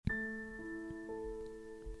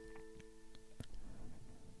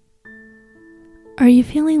Are you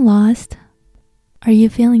feeling lost? Are you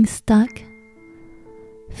feeling stuck?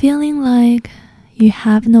 Feeling like you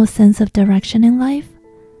have no sense of direction in life?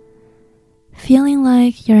 Feeling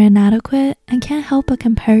like you're inadequate and can't help but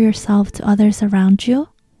compare yourself to others around you?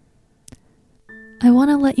 I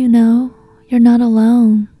want to let you know you're not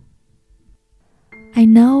alone. I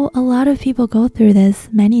know a lot of people go through this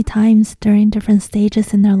many times during different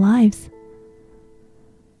stages in their lives.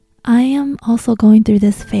 I am also going through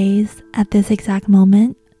this phase at this exact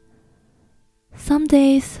moment. Some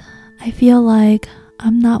days I feel like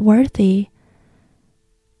I'm not worthy.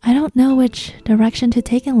 I don't know which direction to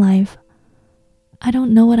take in life. I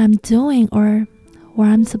don't know what I'm doing or where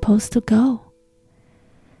I'm supposed to go.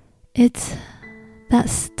 It's that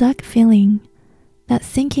stuck feeling, that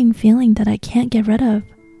sinking feeling that I can't get rid of.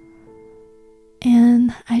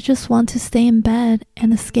 And I just want to stay in bed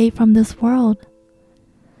and escape from this world.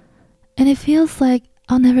 And it feels like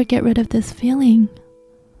I'll never get rid of this feeling,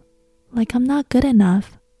 like I'm not good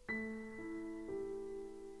enough.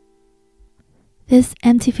 This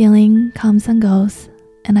empty feeling comes and goes,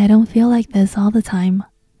 and I don't feel like this all the time.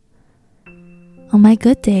 On my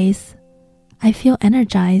good days, I feel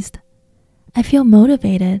energized. I feel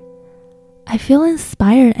motivated. I feel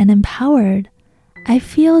inspired and empowered. I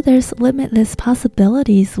feel there's limitless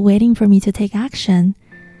possibilities waiting for me to take action.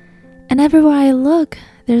 And everywhere I look,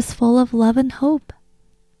 there's full of love and hope.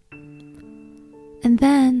 And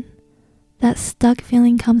then, that stuck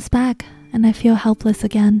feeling comes back and I feel helpless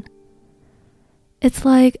again. It's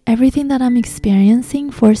like everything that I'm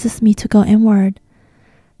experiencing forces me to go inward,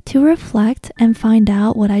 to reflect and find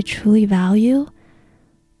out what I truly value,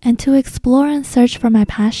 and to explore and search for my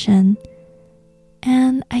passion.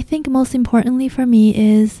 And I think most importantly for me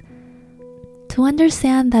is to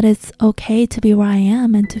understand that it's okay to be where I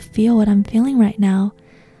am and to feel what I'm feeling right now,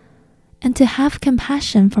 and to have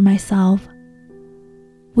compassion for myself.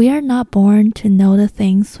 We are not born to know the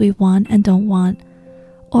things we want and don't want,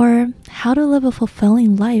 or how to live a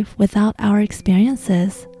fulfilling life without our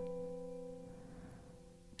experiences.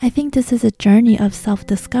 I think this is a journey of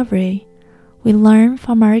self-discovery. We learn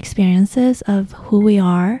from our experiences of who we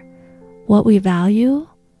are, what we value,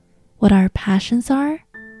 what our passions are,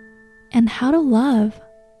 and how to love.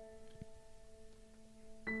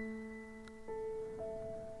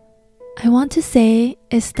 I want to say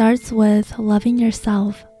it starts with loving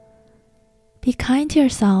yourself. Be kind to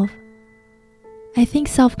yourself. I think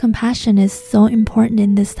self-compassion is so important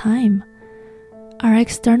in this time. Our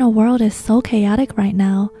external world is so chaotic right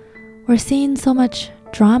now. We're seeing so much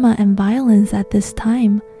drama and violence at this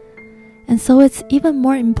time. And so it's even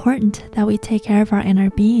more important that we take care of our inner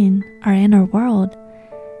being, our inner world.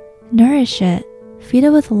 Nourish it. Feed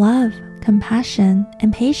it with love, compassion,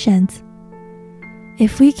 and patience.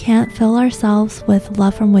 If we can't fill ourselves with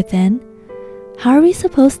love from within, how are we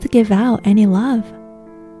supposed to give out any love?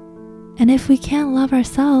 And if we can't love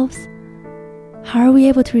ourselves, how are we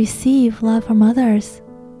able to receive love from others?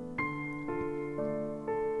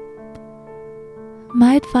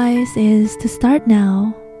 My advice is to start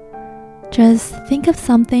now. Just think of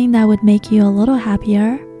something that would make you a little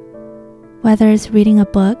happier, whether it's reading a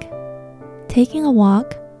book, taking a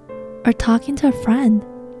walk, or talking to a friend.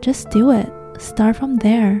 Just do it. Start from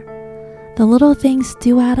there. The little things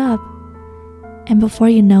do add up. And before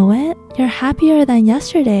you know it, you're happier than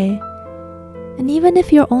yesterday. And even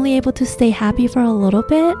if you're only able to stay happy for a little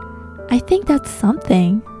bit, I think that's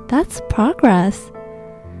something. That's progress.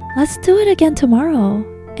 Let's do it again tomorrow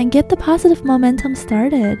and get the positive momentum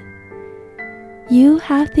started. You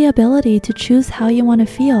have the ability to choose how you want to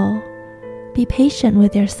feel. Be patient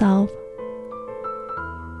with yourself.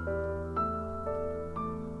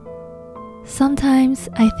 Sometimes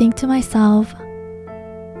I think to myself,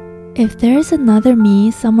 if there's another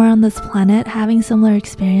me somewhere on this planet having similar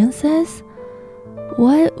experiences,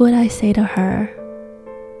 what would I say to her?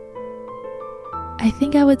 I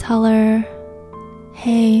think I would tell her,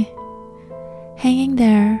 hey, hang in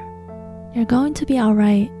there. You're going to be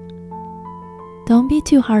alright. Don't be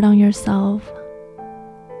too hard on yourself.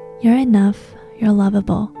 You're enough. You're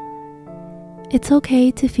lovable. It's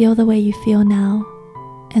okay to feel the way you feel now,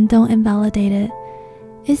 and don't invalidate it.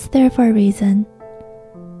 It's there for a reason.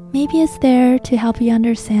 Maybe it's there to help you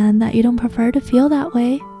understand that you don't prefer to feel that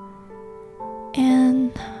way.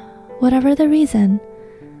 And whatever the reason,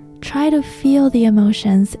 try to feel the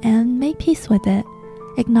emotions and make peace with it.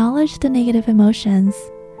 Acknowledge the negative emotions.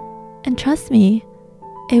 And trust me,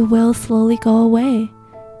 it will slowly go away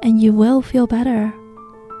and you will feel better.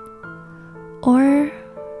 Or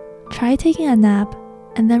try taking a nap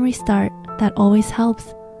and then restart. That always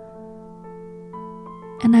helps.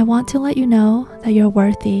 And I want to let you know that you're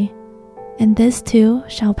worthy and this too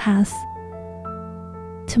shall pass.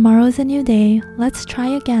 Tomorrow is a new day. Let's try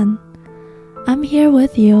again. I'm here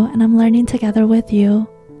with you and I'm learning together with you.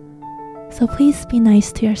 So please be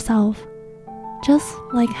nice to yourself. Just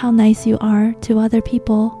like how nice you are to other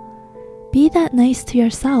people, be that nice to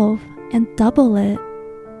yourself and double it.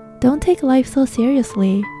 Don't take life so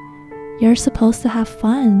seriously. You're supposed to have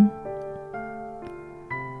fun.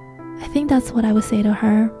 I think that's what I would say to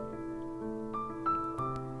her.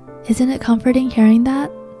 Isn't it comforting hearing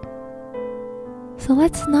that? So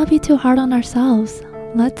let's not be too hard on ourselves.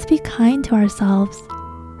 Let's be kind to ourselves.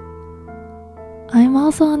 I'm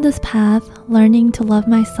also on this path, learning to love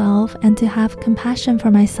myself and to have compassion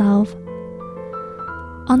for myself.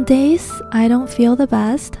 On days I don't feel the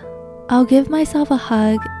best, I'll give myself a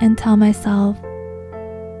hug and tell myself,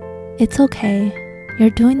 it's okay,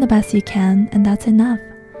 you're doing the best you can and that's enough.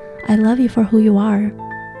 I love you for who you are.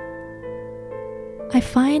 I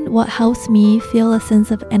find what helps me feel a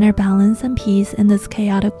sense of inner balance and peace in this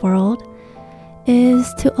chaotic world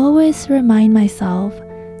is to always remind myself,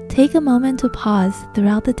 take a moment to pause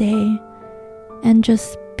throughout the day and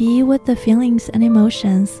just be with the feelings and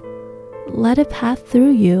emotions. Let it pass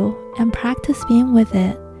through you and practice being with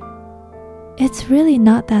it. It's really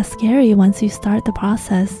not that scary once you start the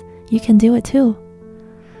process. You can do it too.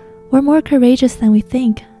 We're more courageous than we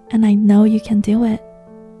think, and I know you can do it.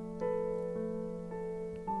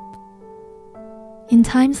 In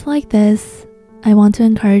times like this, I want to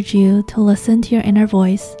encourage you to listen to your inner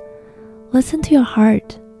voice. Listen to your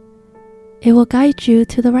heart. It will guide you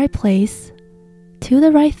to the right place, to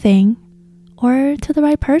the right thing, or to the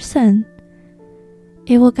right person.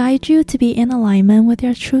 It will guide you to be in alignment with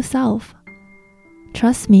your true self.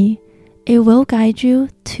 Trust me, it will guide you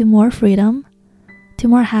to more freedom, to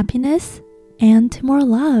more happiness, and to more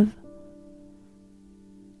love.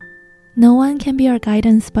 No one can be your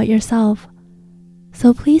guidance but yourself.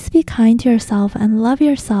 So please be kind to yourself and love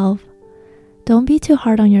yourself. Don't be too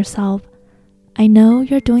hard on yourself. I know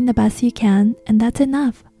you're doing the best you can, and that's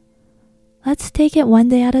enough. Let's take it one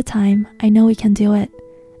day at a time. I know we can do it,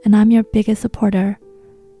 and I'm your biggest supporter.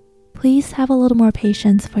 Please have a little more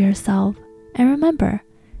patience for yourself, and remember,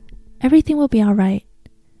 everything will be alright.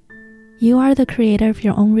 You are the creator of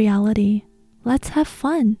your own reality. Let's have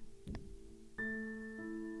fun.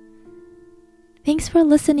 Thanks for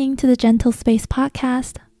listening to the Gentle Space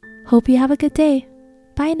podcast. Hope you have a good day.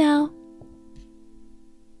 Bye now.